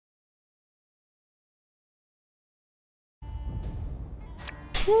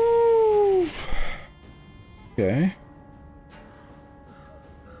Whew. Okay.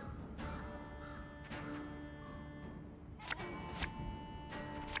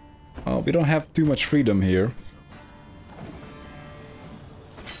 Oh, we don't have too much freedom here.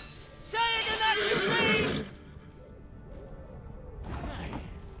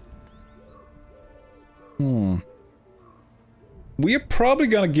 We are probably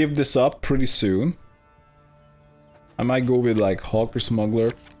gonna give this up pretty soon. I might go with like Hawker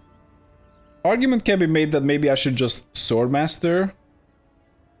Smuggler. Argument can be made that maybe I should just Swordmaster.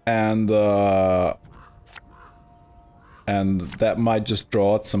 And that might just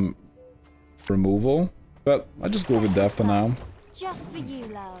draw out some removal. But I'll just go with that for now. Just for you,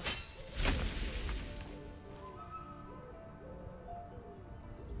 love.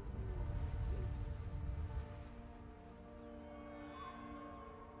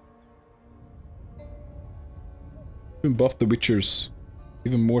 Even buff the Witchers.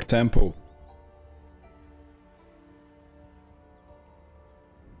 Even more tempo.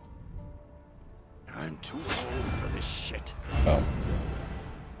 I'm too old for this shit. Oh.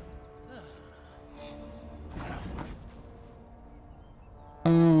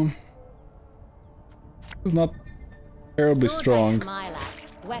 It's not terribly strong. Smile at.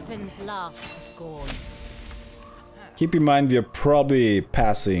 Weapons laugh to scorn. Keep in mind we are probably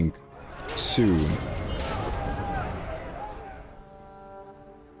passing soon.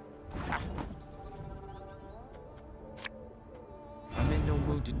 I'm in no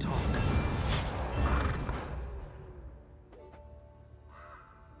mood to talk.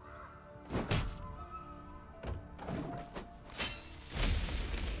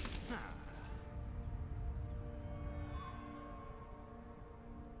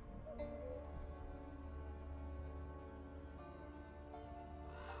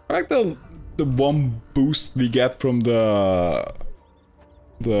 I like the one boost we get from the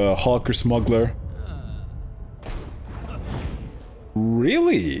Hawker Smuggler.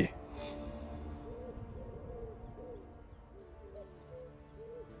 Really?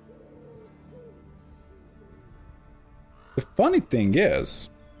 The funny thing is,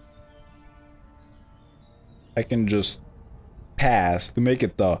 I can just pass to make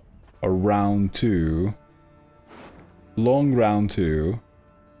it a round 2. Long round 2.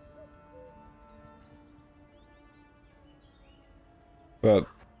 But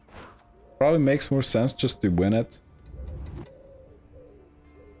probably makes more sense just to win it.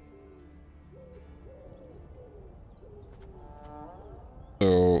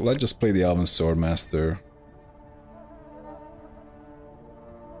 So let's just play the Elven Swordmaster.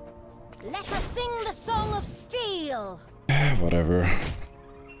 Let us sing the song of steel. Whatever.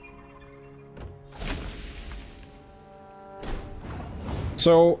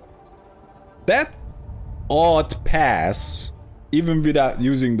 So that odd pass, even without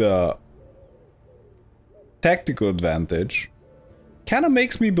using the tactical advantage, kind of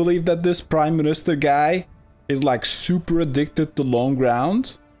makes me believe that this Prime Minister guy is like super addicted to long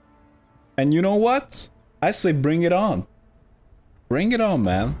ground. And you know what? I say bring it on. Bring it on,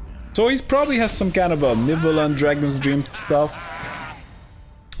 man. So he probably has some kind of a Nivalan Dragon's Dream stuff.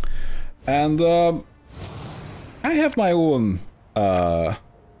 And I have my own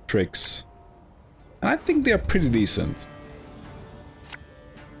tricks. And I think they're pretty decent.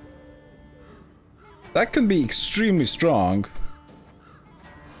 That can be extremely strong.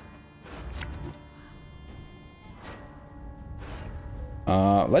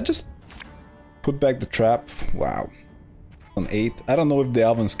 Let's just put back the trap. Wow. On 8. I don't know if the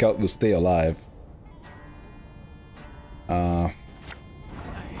Elven Scout will stay alive.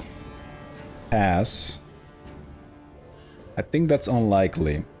 Pass. I think that's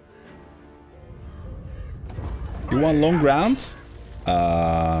unlikely. You want long ground?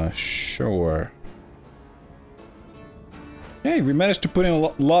 Sure. Hey, we managed to put in a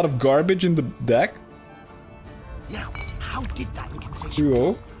lot of garbage in the deck. Now, how did that incantation?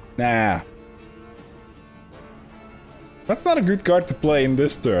 2-0. Nah. That's not a good card to play in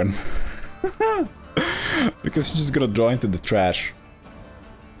this turn. Because he's just gonna draw into the trash.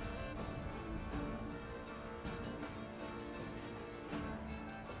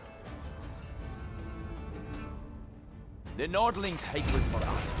 The Nordling's hatred for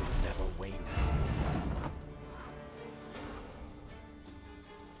us will never wane.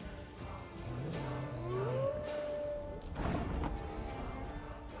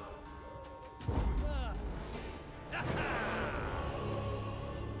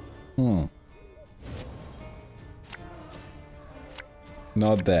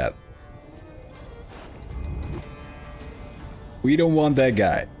 Not that. We don't want that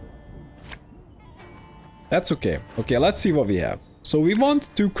guy. That's okay. Okay, let's see what we have. So we want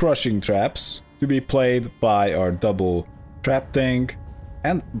 2 crushing traps to be played by our double trap thing.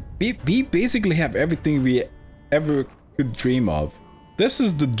 And we basically have everything we ever could dream of. This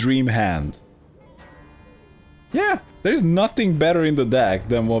is the dream hand. Yeah, there's nothing better in the deck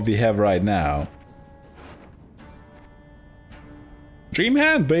than what we have right now. Dream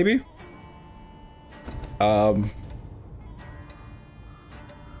hand, baby.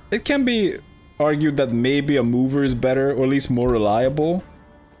 It can be argued that maybe a mover is better, or at least more reliable,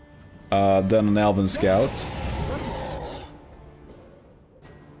 than an Elven Scout.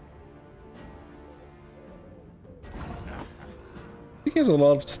 He has a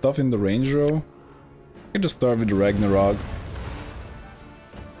lot of stuff in the range row. I can just start with the Ragnarok.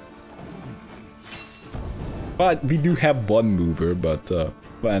 But we do have one mover, but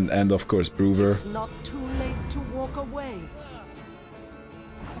and of course Brouver. It's not too late to walk away.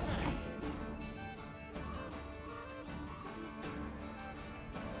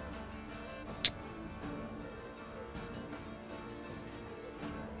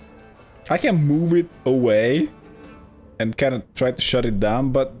 I can move it away and kind of try to shut it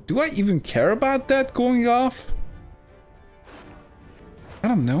down, but do I even care about that going off? I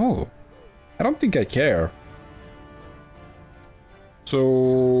don't know. I don't think I care.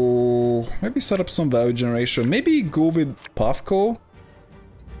 So maybe set up some value generation. Maybe go with Puffco,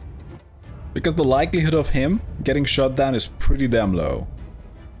 because the likelihood of him getting shut down is pretty damn low.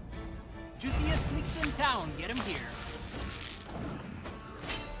 Juiciest sneaks in town, get him here.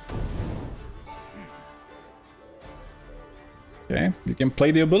 Okay, you can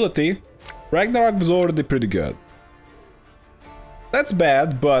play the ability. Ragnarok was already pretty good. That's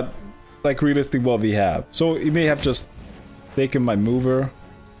bad, but like realistic what we have. So he may have just taken my mover.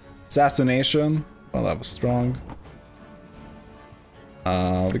 Assassination. Well, that was strong.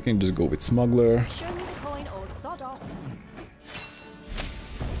 We can just go with Smuggler. Show me the coin or sod off.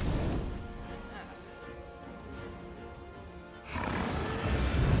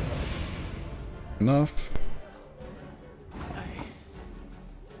 Enough.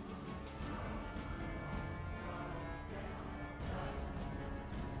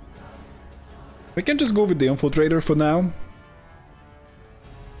 We can just go with the Infiltrator for now.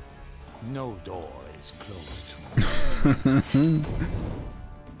 No door is closed to me.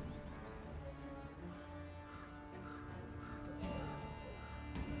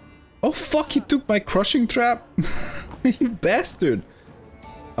 Oh fuck, he took my crushing trap. You bastard.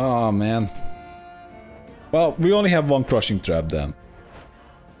 Oh man. Well, we only have one crushing trap then.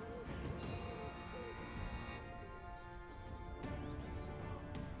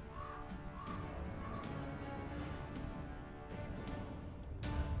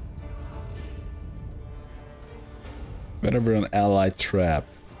 Whatever, an ally trap.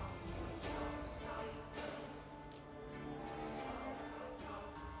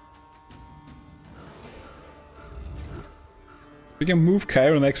 We can move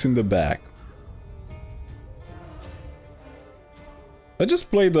Chironex in the back. I just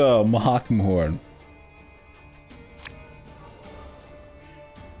played the Mahakam Horn.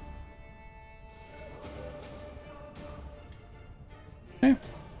 Okay,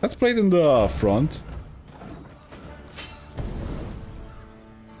 let's play it in the front.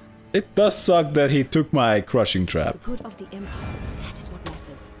 It does suck that he took my crushing trap. The good of the Empire, that is what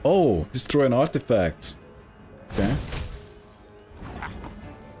matters. Oh, destroy an artifact. Okay.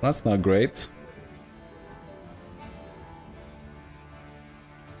 That's not great.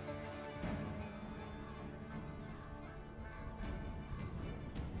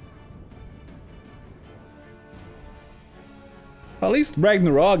 At least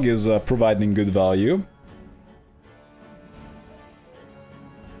Ragnarok is providing good value.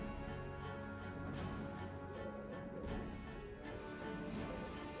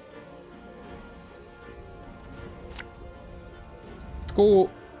 Let's go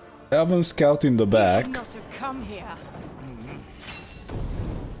Elven Scout in the back. You should not have come here.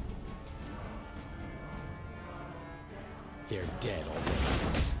 They're dead already.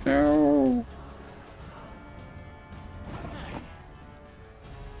 No.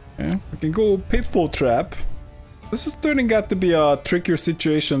 Okay, we can go Pitfall Trap. This is turning out to be a trickier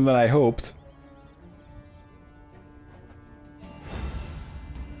situation than I hoped.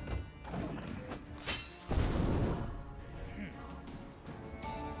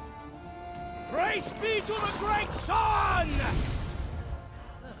 Praise be to the great sun!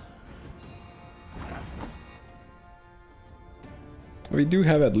 We do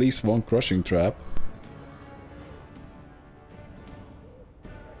have at least one crushing trap.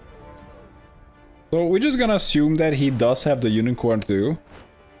 So we're just gonna assume that he does have the unicorn too.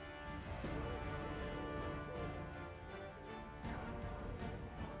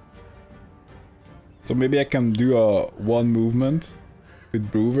 So maybe I can do a one movement with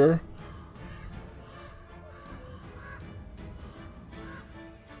Brouver.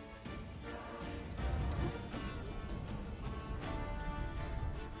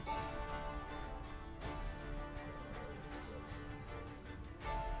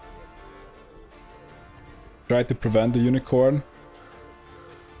 Try to prevent the unicorn.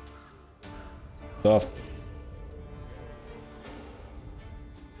 Tough.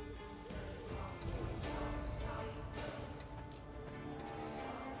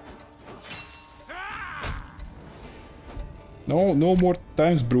 No, no more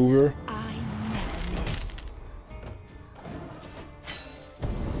times, Brouver. I never miss.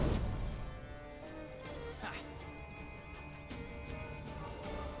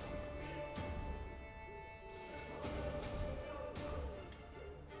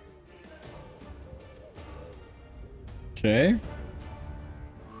 Okay.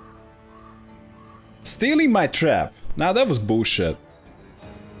 Stealing my trap. Now that was bullshit.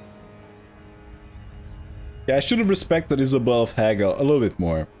 Yeah, I should have respected Isabel of Hagel a little bit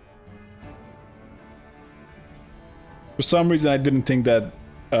more. For some reason I didn't think that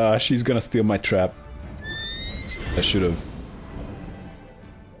she's gonna steal my trap. I should have.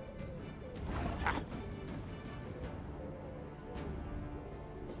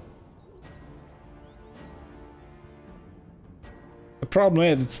 The problem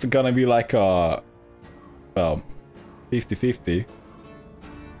is it's gonna be like a 50-50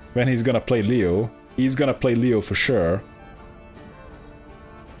 when he's gonna play Leo. He's gonna play Leo for sure.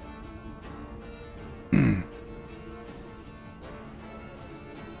 Enough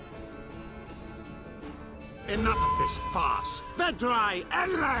of this farce! Vedrai,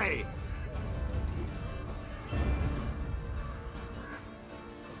 Elle!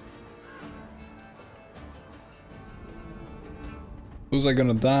 Who's I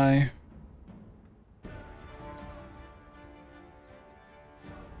gonna die?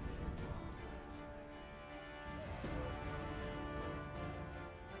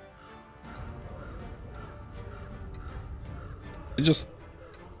 Just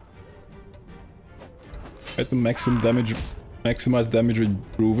try to maximize damage with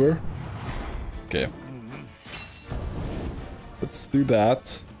Brouver. Okay. Let's do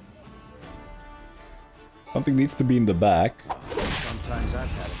that. Something needs to be in the back. Sometimes I've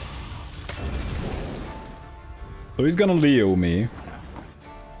had it. So he's gonna Leo me.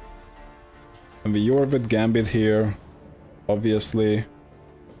 And the Yorvit Gambit here, obviously.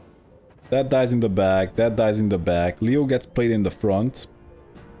 That dies in the back, that dies in the back. Leo gets played in the front.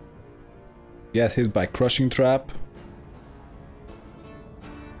 Gets hit by Crushing Trap.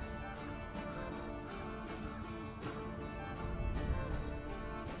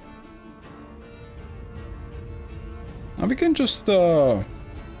 And we can just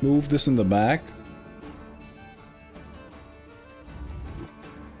move this in the back.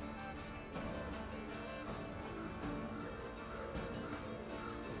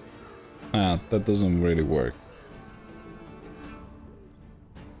 Ah, that doesn't really work.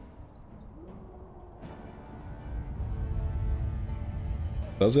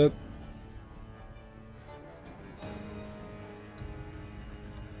 Does it?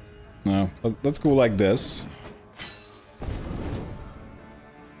 No, let's go like this.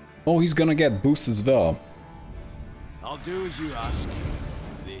 Oh, he's gonna get boost as well. I'll do as you ask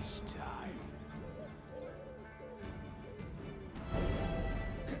this time.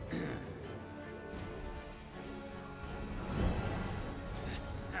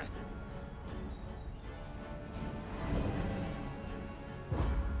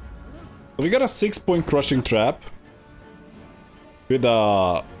 We got a 6-point Crushing Trap with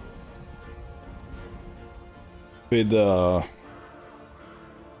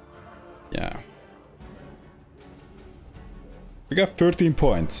yeah. We got 13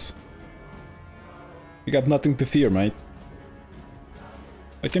 points. We got nothing to fear, mate.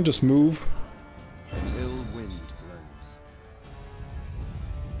 I can just move. Ill wind blows.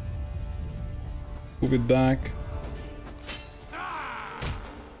 Move it back.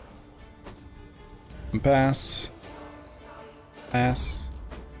 And pass. Pass.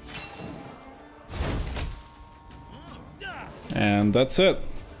 And that's it.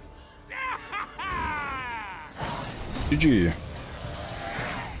 GG.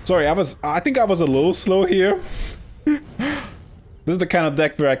 Sorry, I think I was a little slow here. This is the kind of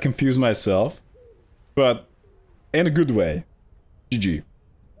deck where I confuse myself. But in a good way. GG.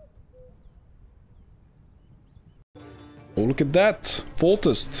 Oh, look at that.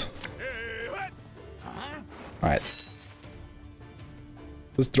 Faultist. Alright.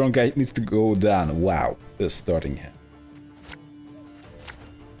 This drunk guy needs to go down. Wow. This starting here.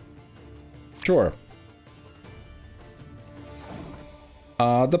 Sure.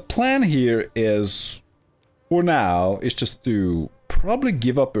 The plan here is, for now, is just to probably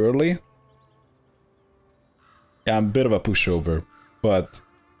give up early. Yeah, I'm a bit of a pushover, but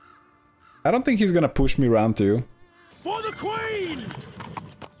I don't think he's gonna push me round 2. For the Queen!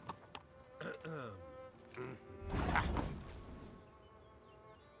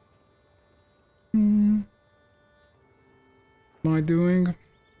 Am I doing?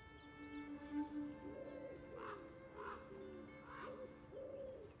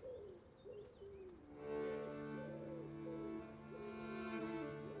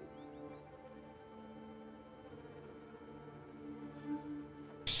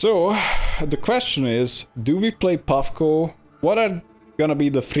 So, the question is, do we play Puffco? What are gonna be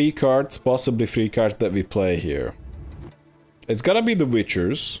the free cards, possibly free cards that we play here? It's gonna be the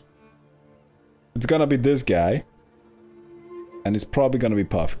Witchers. It's gonna be this guy. And it's probably gonna be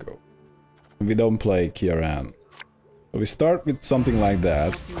Puffco. And we don't play Kieran. So we start with something like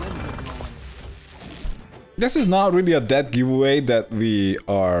that. This is not really a dead giveaway that we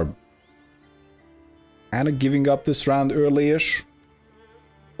are kind of giving up this round early-ish.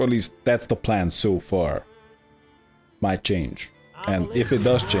 Or at least that's the plan so far. Might change. And if it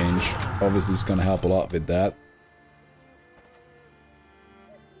does change, obviously it's gonna help a lot with that.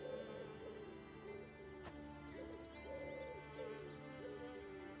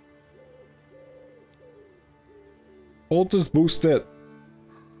 Altus boosted.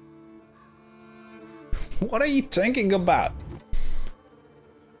 What are you thinking about?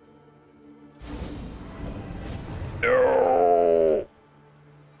 No.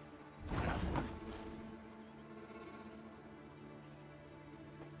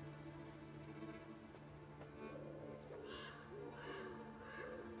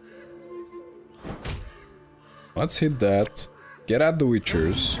 Let's hit that. Get out the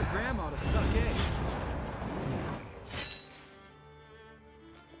Witchers. Your grandma to suck eggs.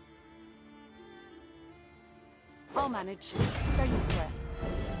 I'll manage. Don't you fret.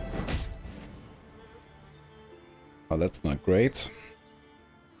 Oh, that's not great.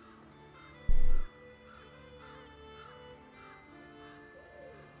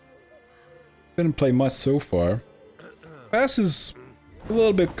 Didn't play much so far. Pass is a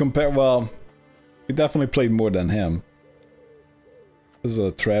little bit compared. Well, we definitely played more than him. This is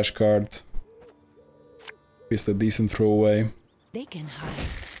a trash card. It's a decent throwaway. They can hide,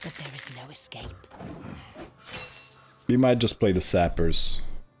 but there is no escape. We might just play the Sappers.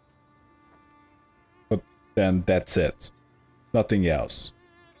 But then that's it. Nothing else.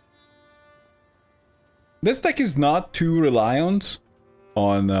 This deck is not too reliant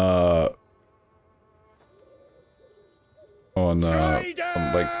on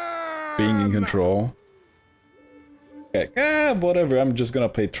like being in control. Okay, whatever, I'm just gonna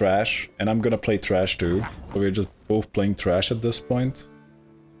play trash, and I'm gonna play trash too. So we're just both playing trash at this point.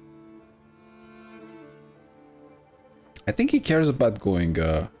 I think he cares about going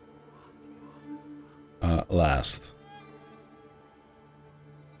last.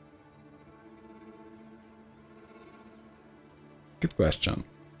 Good question.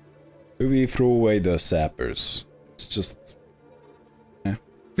 Do we throw away the Sappers? It's just...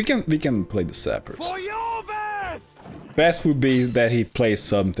 We can play the Sappers. For your birth! Best would be that he plays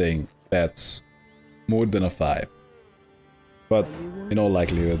something that's more than a 5. But in all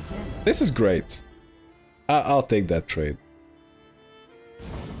likelihood, this is great. I'll take that trade.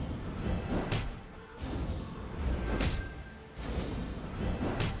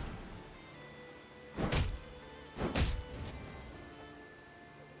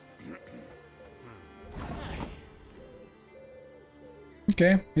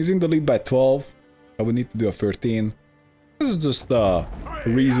 Okay, he's in the lead by 12. I would need to do a 13. This is just a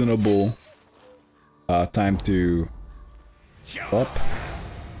reasonable time to up.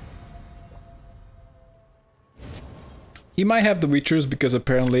 He might have the Witchers because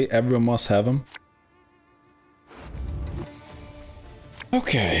apparently everyone must have them.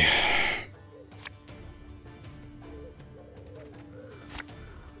 Okay.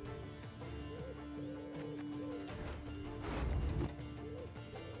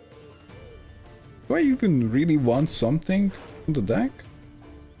 Do I even really want something on the deck?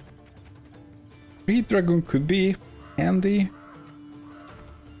 Three Dragoon could be handy.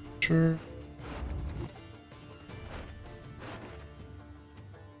 Sure.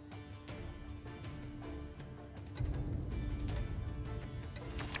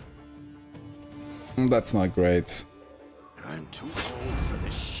 That's not great. I'm too old for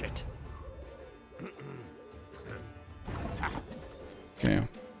this shit. Okay.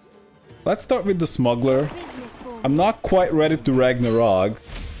 Let's start with the Smuggler. I'm not quite ready to Ragnarok,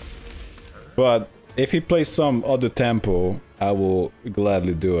 but if he plays some other tempo, I will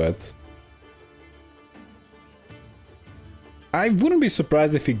gladly do it. I wouldn't be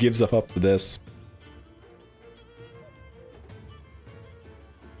surprised if he gives up to this.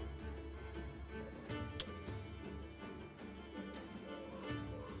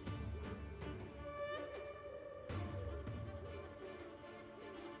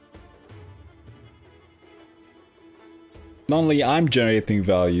 Not only I'm generating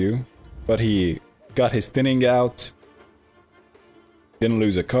value, but he got his thinning out. Didn't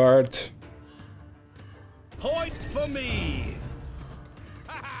lose a card. Point for me.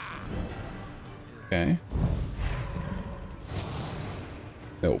 Okay.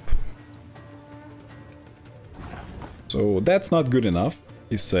 Nope. So that's not good enough,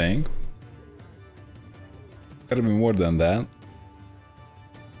 he's saying. Gotta be more than that.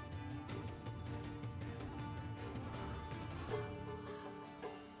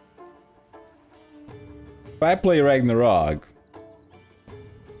 If I play Ragnarok,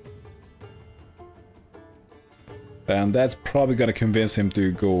 then that's probably gonna convince him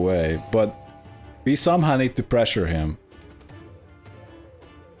to go away, but we somehow need to pressure him.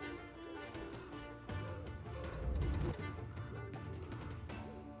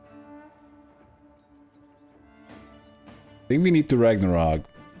 I think we need to Ragnarok.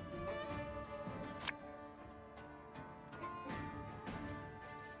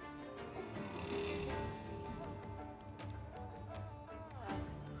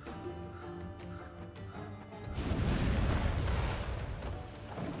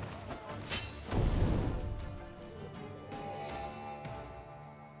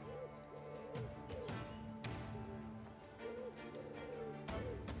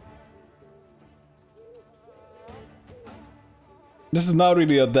 This is not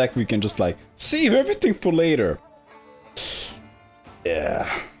really a deck we can just like save everything for later.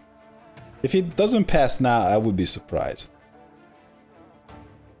 Yeah. If he doesn't pass now, I would be surprised.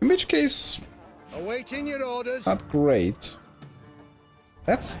 In which case, Awaiting your orders. not great.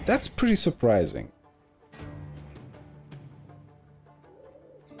 That's pretty surprising.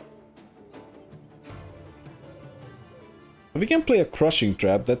 If we can play a crushing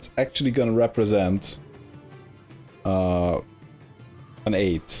trap, that's actually gonna represent an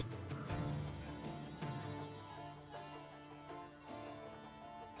 8.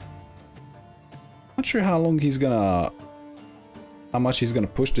 Not sure how long he's gonna... how much he's gonna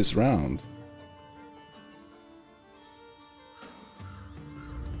push this round.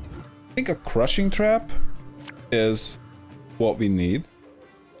 I think a crushing trap is what we need.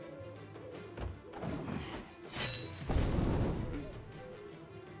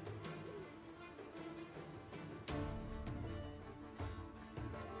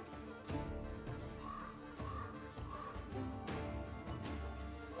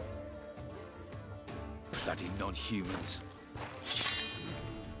 Bloody non-humans.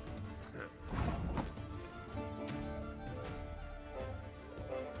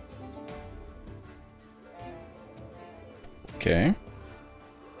 Okay.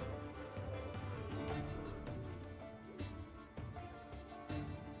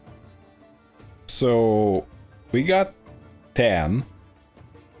 So we got 10.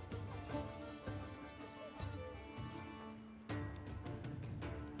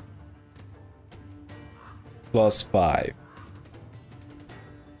 Plus 5.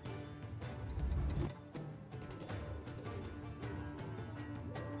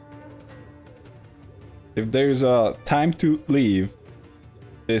 If there's a time to leave,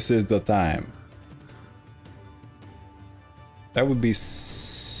 this is the time. That would be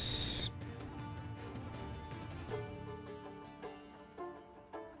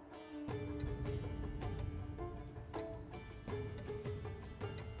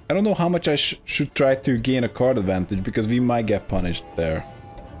I don't know how much I should try to gain a card advantage, because we might get punished there.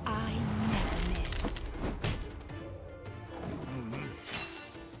 I never miss.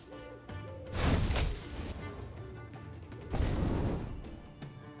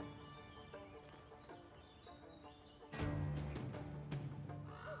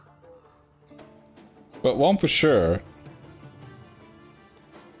 But one for sure,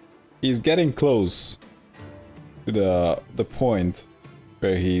 he's getting close to the point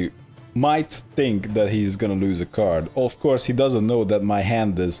where he might think that he's gonna lose a card. Of course, he doesn't know that my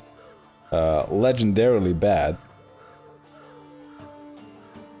hand is legendarily bad.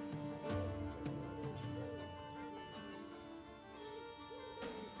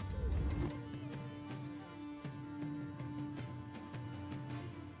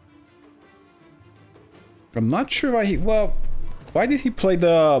 I'm not sure why he... well, why did he play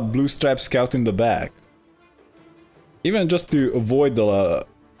the blue stripe scout in the back? Even just to avoid the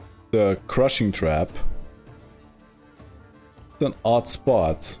crushing trap. It's an odd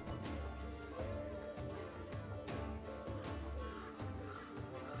spot.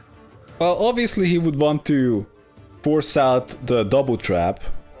 Well, obviously he would want to force out the double trap.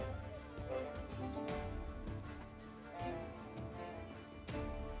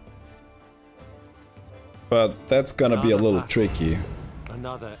 But that's gonna be a little tricky.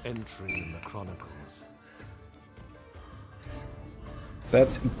 Another entry in the Chronicles.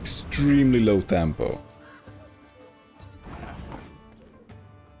 That's extremely low tempo.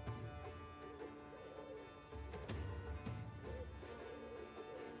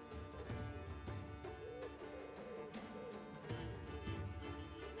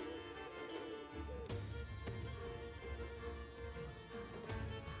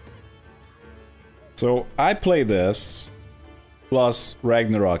 So I play this, plus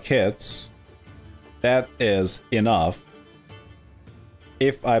Ragnarok hits. That is enough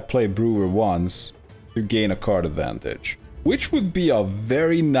if I play Brouver once to gain a card advantage. Which would be a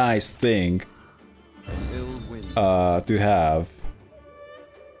very nice thing to have.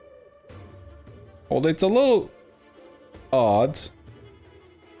 Although it's a little odd.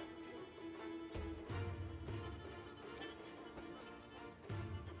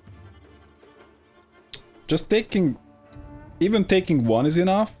 Just taking... even taking one is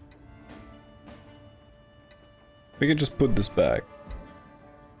enough. We can just put this back.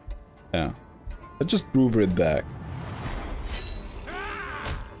 Yeah. Let's just Brouver it back.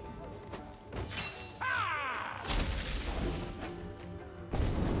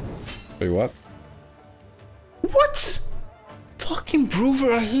 Wait, what? What? Fucking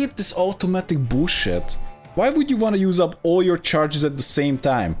Brouver, I hate this automatic bullshit. Why would you want to use up all your charges at the same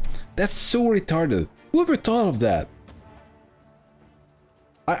time? That's so retarded. Whoever thought of that?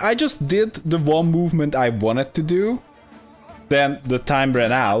 I just did the one movement I wanted to do. Then the time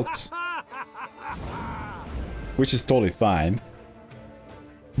ran out. Which is totally fine.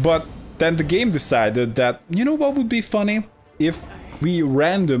 But then the game decided that, you know what would be funny? If we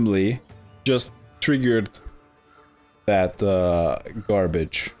randomly just triggered that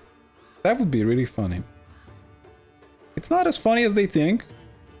garbage. That would be really funny. It's not as funny as they think,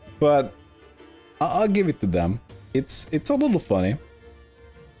 but I'll give it to them. It's a little funny.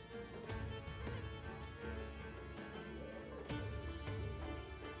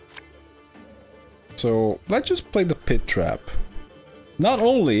 So let's just play the pit trap. Not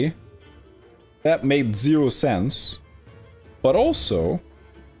only that made 0 sense, but also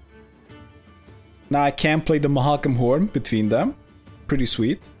now I can play the Mahakam Horn between them. Pretty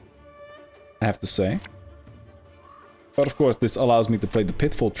sweet, I have to say. But of course this allows me to play the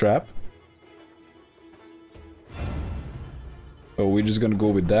Pitfall Trap. So we're just gonna go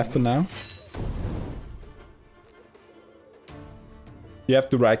with that for now. You have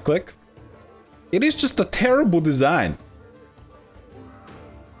to right click. It is just a terrible design.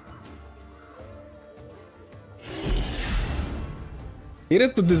 It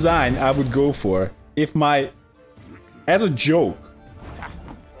is the design I would go for if my... as a joke.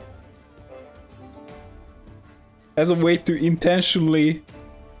 As a way to intentionally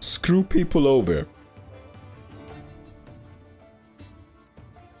screw people over.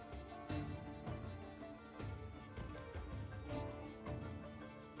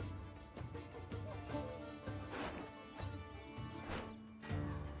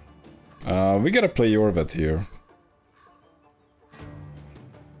 We gotta play Yorvet here.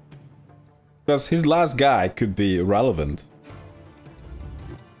 Because his last guy could be relevant.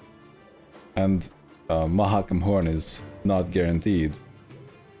 And Mahakam Horn is not guaranteed.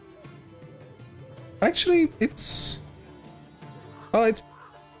 Actually, it's... well, it's...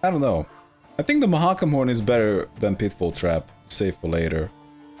 I don't know. I think the Mahakam Horn is better than Pitfall Trap. Save for later.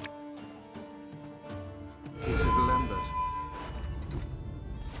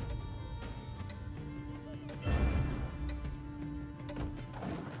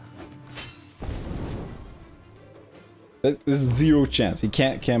 There's 0 chance. He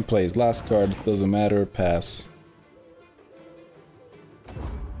can't play. His last card doesn't matter. Pass.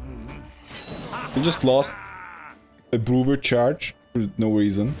 He just lost a Brouver charge for no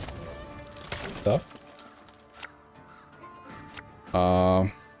reason. Tough.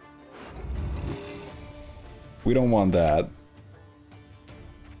 We don't want that.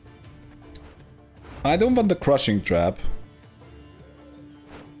 I don't want the crushing trap.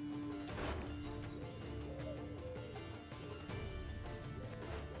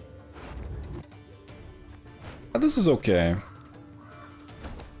 This is okay.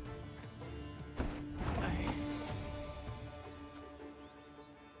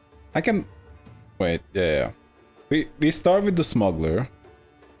 I can... wait, yeah. We start with the Smuggler.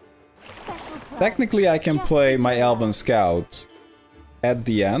 Technically I can play my Elven Scout at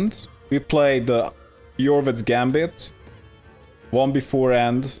the end. We played the Yorvit's Gambit, one before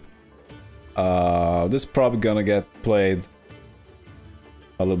end. This is probably gonna get played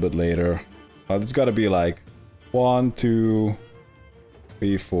a little bit later. It's gotta be like 1, 2,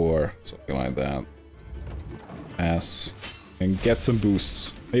 3, 4, something like that. Yes, and get some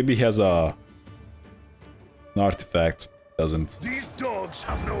boosts. Maybe he has an artifact. Doesn't. These dogs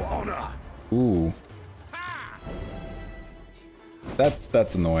have no honor. Ooh.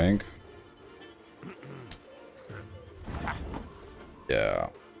 That's annoying. Yeah.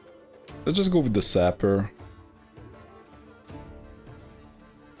 Let's just go with the sapper.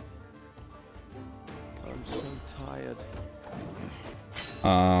 I'm so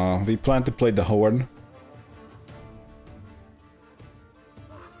tired. We plan to play the horn.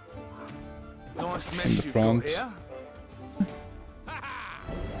 Nice In mess the you've front. got here.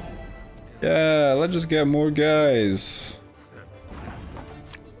 Yeah, let's just get more guys.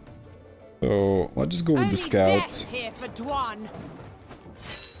 So, let's just go with the scout. Here for Dwan.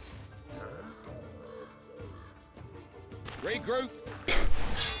 Regroup.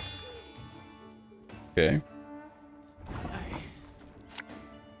 Okay.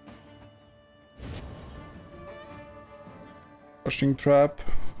 Crushing trap.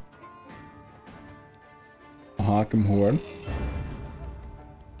 Hakem horn.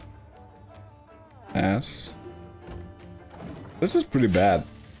 Ass. This is pretty bad.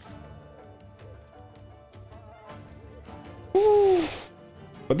 Woo.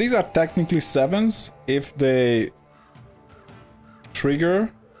 But these are technically 7s if they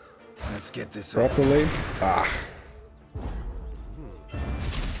trigger Let's get this properly. Ah.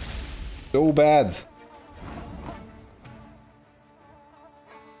 So bad.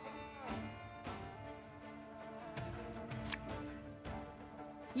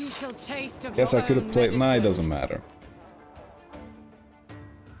 You shall taste of Guess I your could have own played. Nah, it medicine. doesn't matter.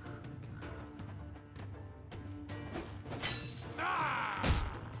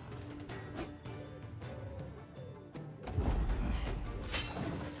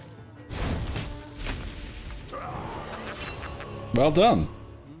 Well done.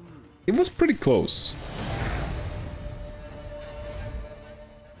 It was pretty close.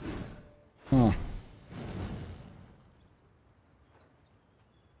 Huh.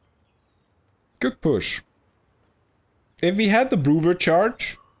 Good push. If we had the Brouver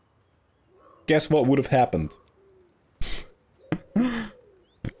charge, guess what would have happened?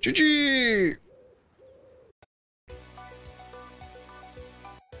 GG!